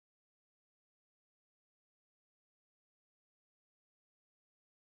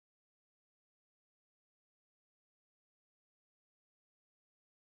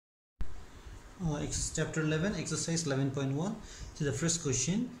Chapter 11, exercise 11.1. So the first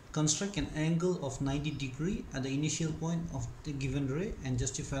question, construct an angle of 90 degree at the initial point of the given ray and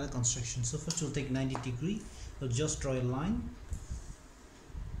justify the construction. So first we'll take 90 degree. We'll just draw a line.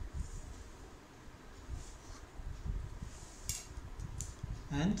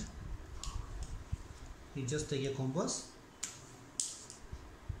 And you just take a compass.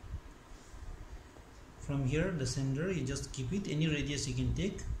 From here, the center, you just keep it. Any radius you can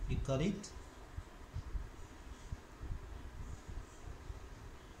take, you cut it.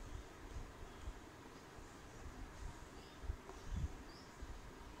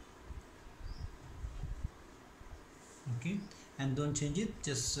 Okay, and don't change it,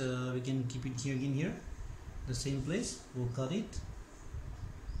 just we can keep it here again, here the same place. We'll cut it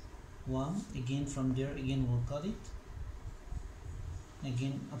one, again from there again we'll cut it,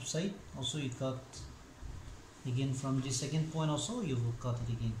 again upside also you cut, again from the second point also you will cut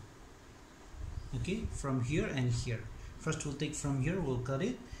it again. Okay, from here and here, first we'll take from here, we'll cut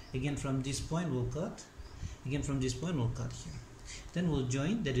it, again from this point we'll cut, again from this point we'll cut here, then we'll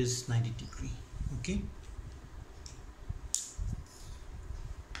join, that is 90 degree. Okay,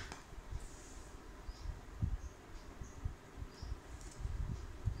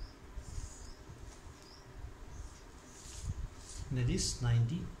 that is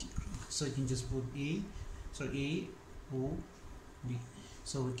 90 degree. So you can just put A O B.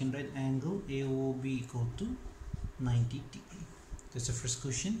 So we can write angle AOB equal to 90 degree. That's the first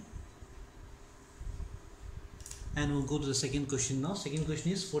question. And we'll go to the second question now. Second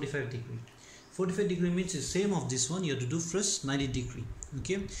question is 45 degree. 45 degree means the same of this one. You have to do first 90 degree.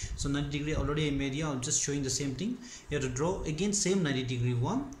 Okay, so 90 degree already I made here. I'm just showing the same thing. You have to draw again same 90 degree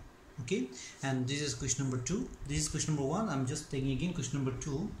one. Okay, and this is question number 2. This is question number 1. I'm just taking again question number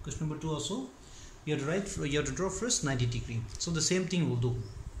 2. Question number 2 also you have to write, you have to draw first 90 degree. So the same thing we'll do.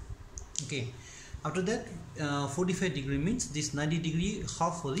 Okay, after that 45 degree means this 90 degree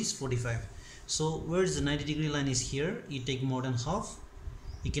half for this 45. So where is the 90 degree line is here. You take more than half.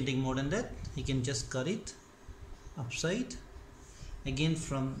 You can take more than that. You can just cut it upside, again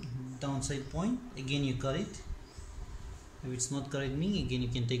from downside point, again you cut it. If it's not correct me, again you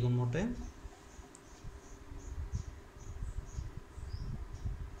can take one more time.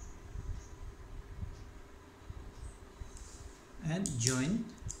 And join.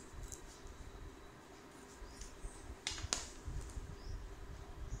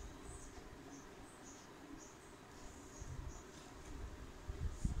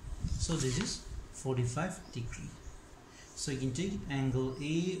 So this is 45 degree. So you can take angle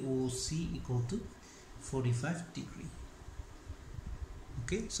AOC equal to 45 degree.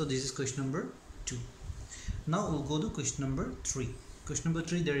 Okay, so this is question number 2. Now we'll go to question number 3. Question number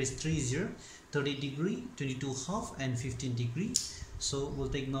 3, there is 3 is here, 30 degree, 22 half and 15 degree. So we'll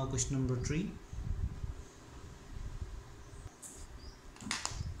take now question number 3.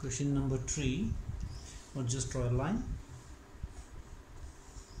 Question number 3, we'll just draw a line.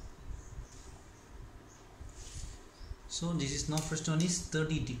 So this is now, first one is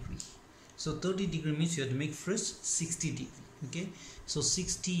 30 degree. So 30 degree means you have to make first 60 degree. Okay, so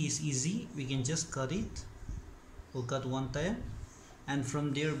 60 is easy, we can just cut it. We'll cut one time and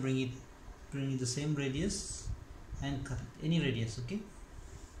from there bring it the same radius and cut it, any radius. Okay,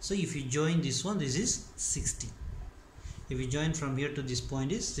 so if you join this one, this is 60. If you join from here to this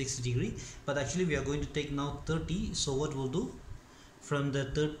point is 60 degree, but actually we are going to take now 30. So what we'll do, from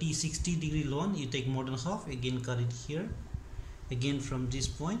the 60 degree one you take more than half, again cut it here, again from this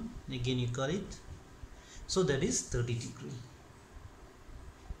point again you cut it. So that is 30 degree.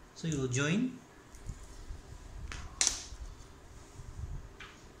 So you will join.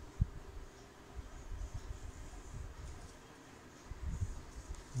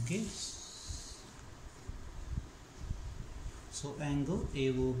 Okay, so angle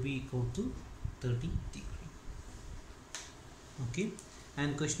AOB equal to 30 degree. Okay,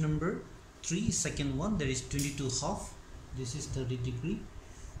 and question number 3, second one, there is 22 half. This is 30 degree,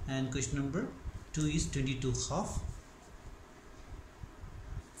 and question number 2 is 22 half.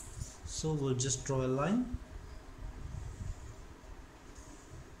 So we'll just draw a line,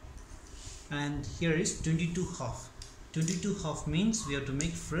 and here is 22 half. 22 half means we have to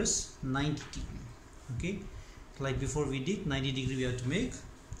make first 90 degree. Okay, like before we did 90 degree we have to make.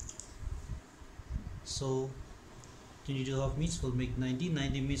 So 22 half means we'll make 90.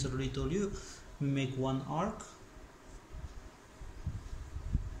 90 means, already told you, we make one arc.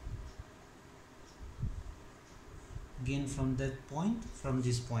 Again from that point, from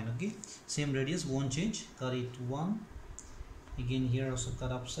this point. Okay, same radius, won't change. Cut it one, again here also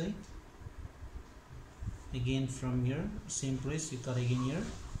cut upside, again from here same place you cut again here,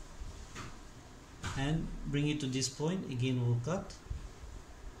 and bring it to this point. Again we'll cut.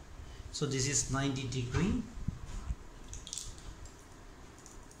 So this is 90 degree.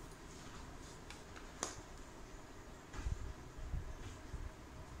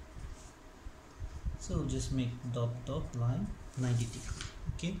 So we'll just make dot line 90 degree.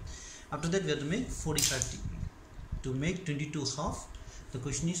 Okay, after that we have to make 45 degree. To make 22 half, the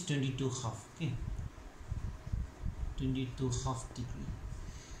question is 22 half. Okay, 22 half degree.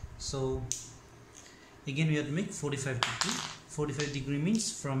 So again we have to make 45 degree. 45 degree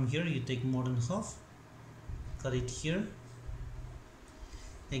means from here you take more than half, cut it here.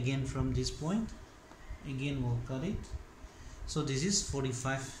 Again from this point, again we'll cut it. So this is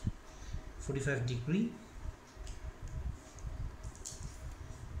 45 degree.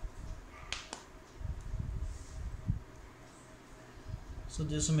 So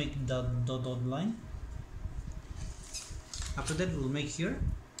just make dot line. After that we'll make here,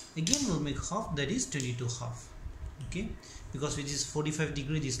 again we'll make half, that is 22 half. Okay, because it is 45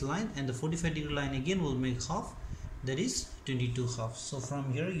 degree this line, and the 45 degree line again will make half, that is 22 half. So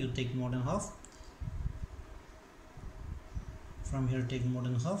from here you take more than half, from here take more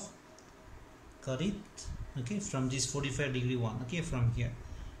than half, cut it. Okay, from this 45 degree one, okay, from here,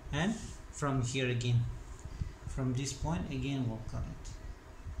 and from here again, from this point again we'll cut it.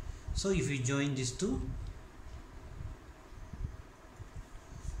 So if you join these two,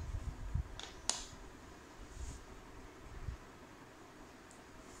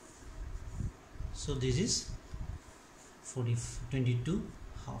 so this is 22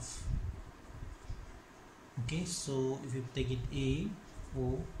 half. Okay, so if you take it A,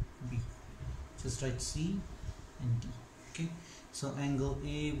 O, B, just write C and D. Okay, so angle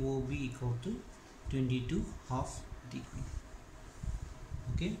AOB equal to 22 half degree.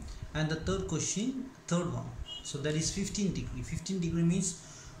 Okay, and the third one, so that is 15 degree. 15 degree means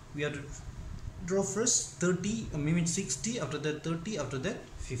we have to draw first 30, maybe 60, after that 30, after that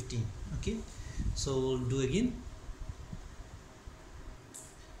 15. Okay, so we'll do again,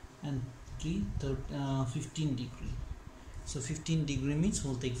 and 15 degree. So 15 degree means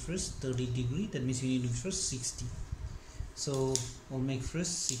we'll take first 30 degree, that means we need to do first 60. So we'll make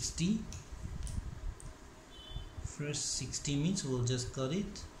first 60. First 60 means we'll just cut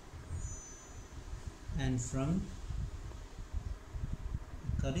it, and from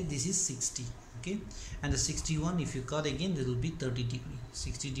cut it, this is 60. Okay, and the 61 if you cut again, there will be 30 degree.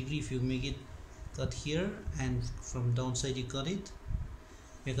 60 degree if you make it cut here, and from downside you cut it,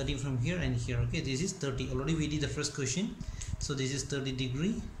 we are cutting from here and here. Okay, this is 30. Already we did the first question, so this is 30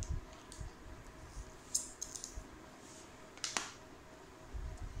 degree.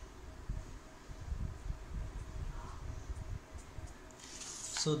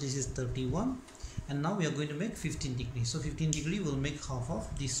 So this is 31, and now we are going to make 15 degree. So 15 degree will make half of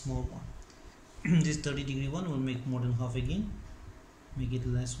this small one. This 30 degree one will make more than half again, make it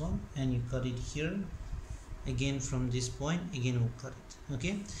less one, and you cut it here. Again from this point, again we'll cut it.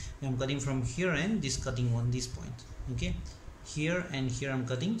 Okay, I'm cutting from here and this cutting one, this point. Okay, here and here I'm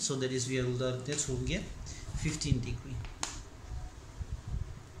cutting, so that is we will that's we'll get 15 degree.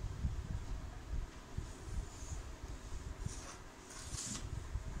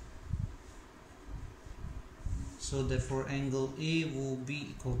 So therefore angle A will be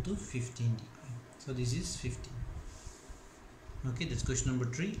equal to 15 degree. So this is 15. Okay, that's question number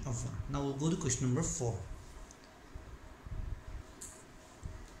 3 of 4. Now we'll go to question number 4.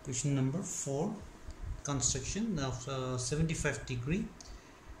 Question number 4, construction of 75 degree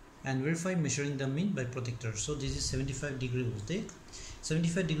and verify measuring the mean by protector. So this is 75 degree we'll take.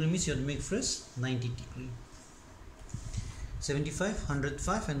 75 degree means you have to make first 90 degree. 75,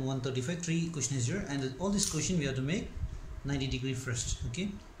 105 and 135, 3 questions here, and all this question we have to make 90 degree first. Okay,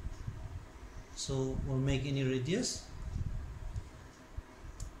 so we'll make any radius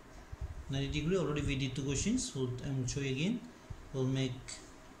 90 degree. Already we did 2 questions, so I will show you again. We'll make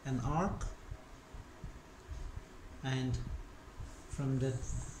an arc, and from that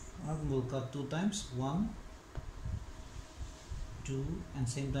arc we'll cut 2 times, 1, 2, and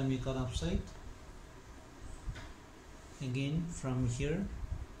same time we cut upside. Again from here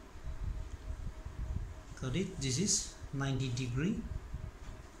cut it. This is 90 degree.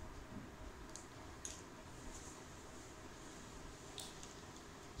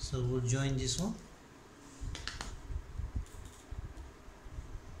 So we'll join this one.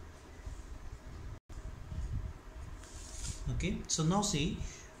 Okay, so now see,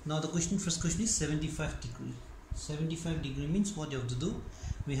 now the first question is 75 degree. 75 degree means what you have to do,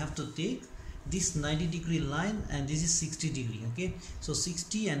 we have to take this 90 degree line, and this is 60 degree. Okay, so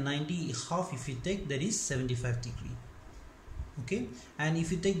 60 and 90 half if you take, that is 75 degree. Okay, and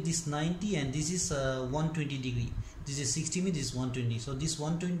if you take this 90 and this is 120 degree, this is 60 means this is 120, so this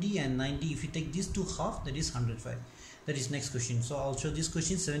 120 and 90, if you take these two half, that is 105. That is next question. So I'll show this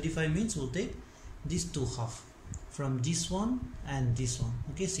question. 75 means we'll take these two half from this one and this one.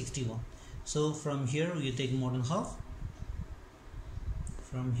 Okay, 61. So from here you take more than half,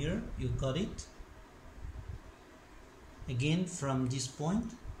 from here you cut it again, from this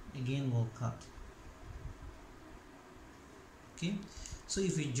point again we'll cut. Okay, so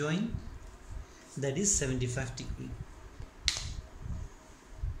if we join, that is 75 degree.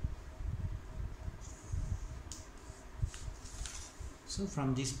 So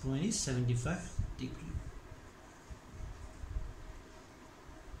from this point is 75 degree.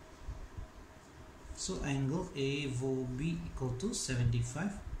 So angle AOB equal to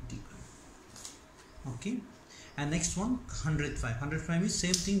 75 degree. Okay, and next one 105. 105 is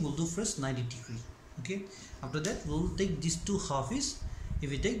same thing, we'll do first 90 degree. Okay, after that we'll take these two half is,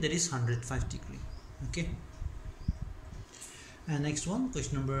 if we take, that is 105 degree. Okay, and next one,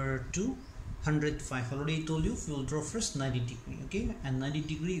 question number 2, 105. Already told you we will draw first 90 degree. Okay, and 90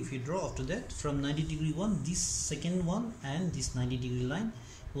 degree if you draw, after that from 90 degree one, this second one and this 90 degree line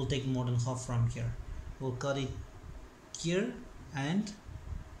will take more than half from here. We'll cut it here, and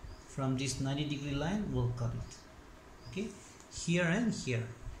from this 90 degree line we'll cut it. Okay, here and here.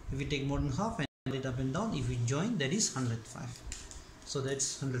 If we take more than half and it up and down, if we join, that is 105. So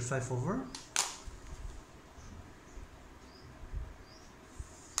that's 105 over.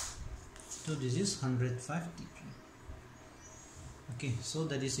 So this is 105 degree. Okay, so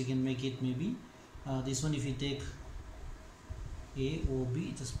that is, you can make it maybe this one. If you take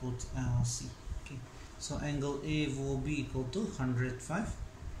AOB, just put C. Okay, so angle AOB equal to 105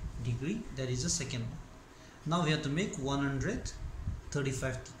 degree. That is the second one. Now we have to make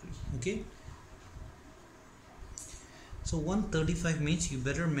 135 degree. Okay, so 135 means you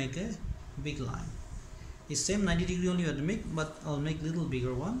better make a big line. It's same 90 degree only you have to make, but I'll make little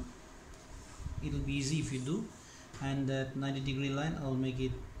bigger one. It'll be easy if you do. And that 90 degree line, I'll make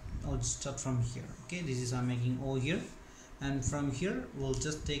it, I'll start from here. Okay, this is I'm making O here, and from here we'll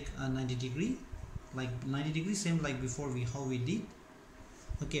just take a 90 degree, like 90 degree, same like before how we did.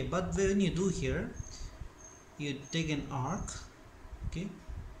 Okay, but when you do here, you take an arc. Okay,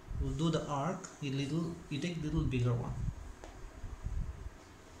 we'll do the arc, you take little bigger one.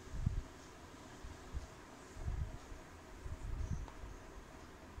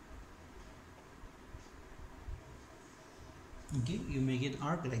 Okay, you make it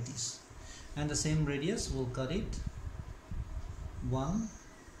arc like this, and the same radius we'll cut it 1,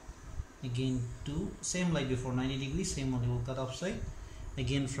 again 2, same like before, 90 degrees, same only, we'll cut upside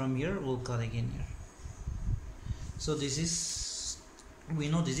again. From here we'll cut again here. So this is, we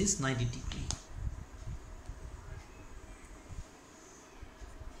know this is 90 degree.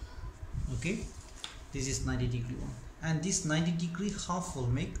 Okay, this is 90 degree one, and this 90 degree half will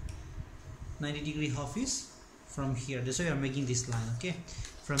make 90 degree half is from here. That's why we are making this line. Okay,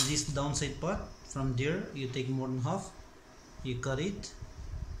 from this downside part, from there you take more than half, you cut it,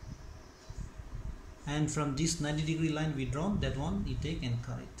 and from this 90 degree line we drawn, that one you take and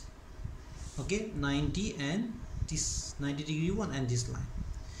cut it. Okay, 90 and this 90 degree one and this line,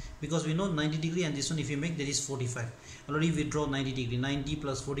 because we know 90 degree and this one if you make, that is 45. Already we draw 90 degree, 90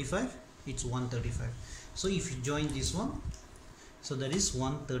 plus 45, it's 135. So if you join this one, so that is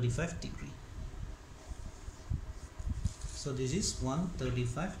 135 degree. So this is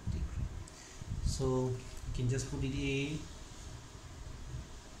 135 degree. So you can just put it A.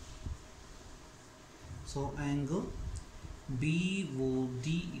 So angle BOD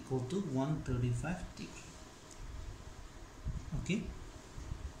equal to 135 degree. Okay,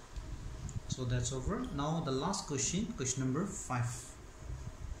 so that's over. Now the last question, question number 5.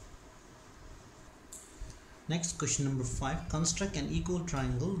 Next, question number 5. Construct an equal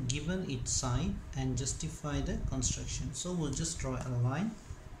triangle given its side and justify the construction. So we'll just draw a line.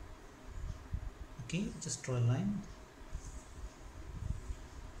 Okay, just draw a line.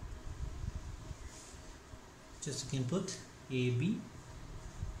 Just you can put AB,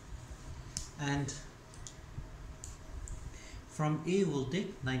 and from A we'll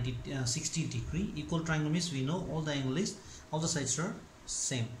take 60 degree. Equal triangle means we know all the angles, all the sides are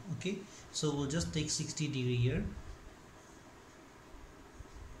same. Okay, so we'll just take 60 degree here.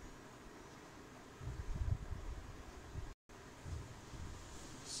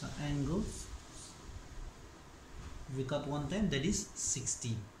 So angle, if we cut one time, that is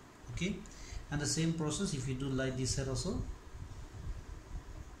 60. Okay, and the same process if you do like this side also.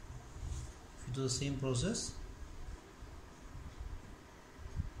 If you do the same process,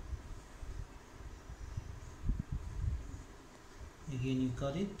 again you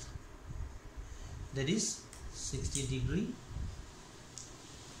cut it, that is 60 degree.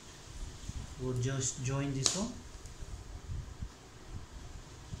 We'll just join this one.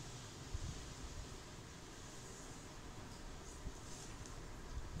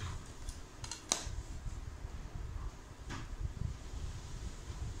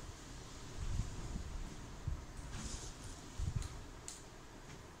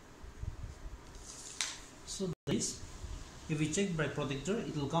 So this, if we check by protector,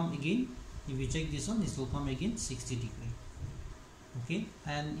 it will come again. If you check this one, it will come again 60 degree. Okay,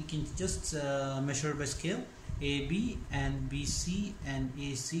 and you can just measure by scale. AB and BC and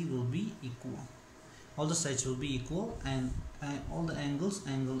AC will be equal. All the sides will be equal, and all the angles,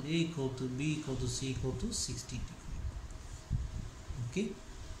 angle A equal to B equal to C equal to 60 degree. Okay,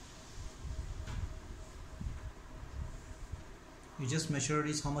 you just measure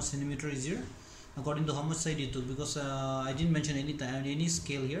this, how much centimeter is here according to how much side you took, because I didn't mention any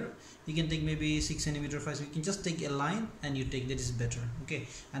scale here. You can take maybe 6 centimeter, 5, so you can just take a line and you take, that is better. Okay,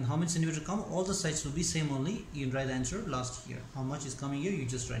 and how many centimeter come, all the sides will be same only. You write the answer last here, how much is coming here, you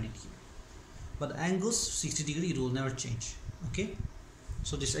just write it here. But angles 60 degree, it will never change. Okay,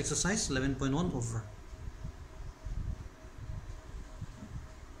 so this exercise 11.1 over.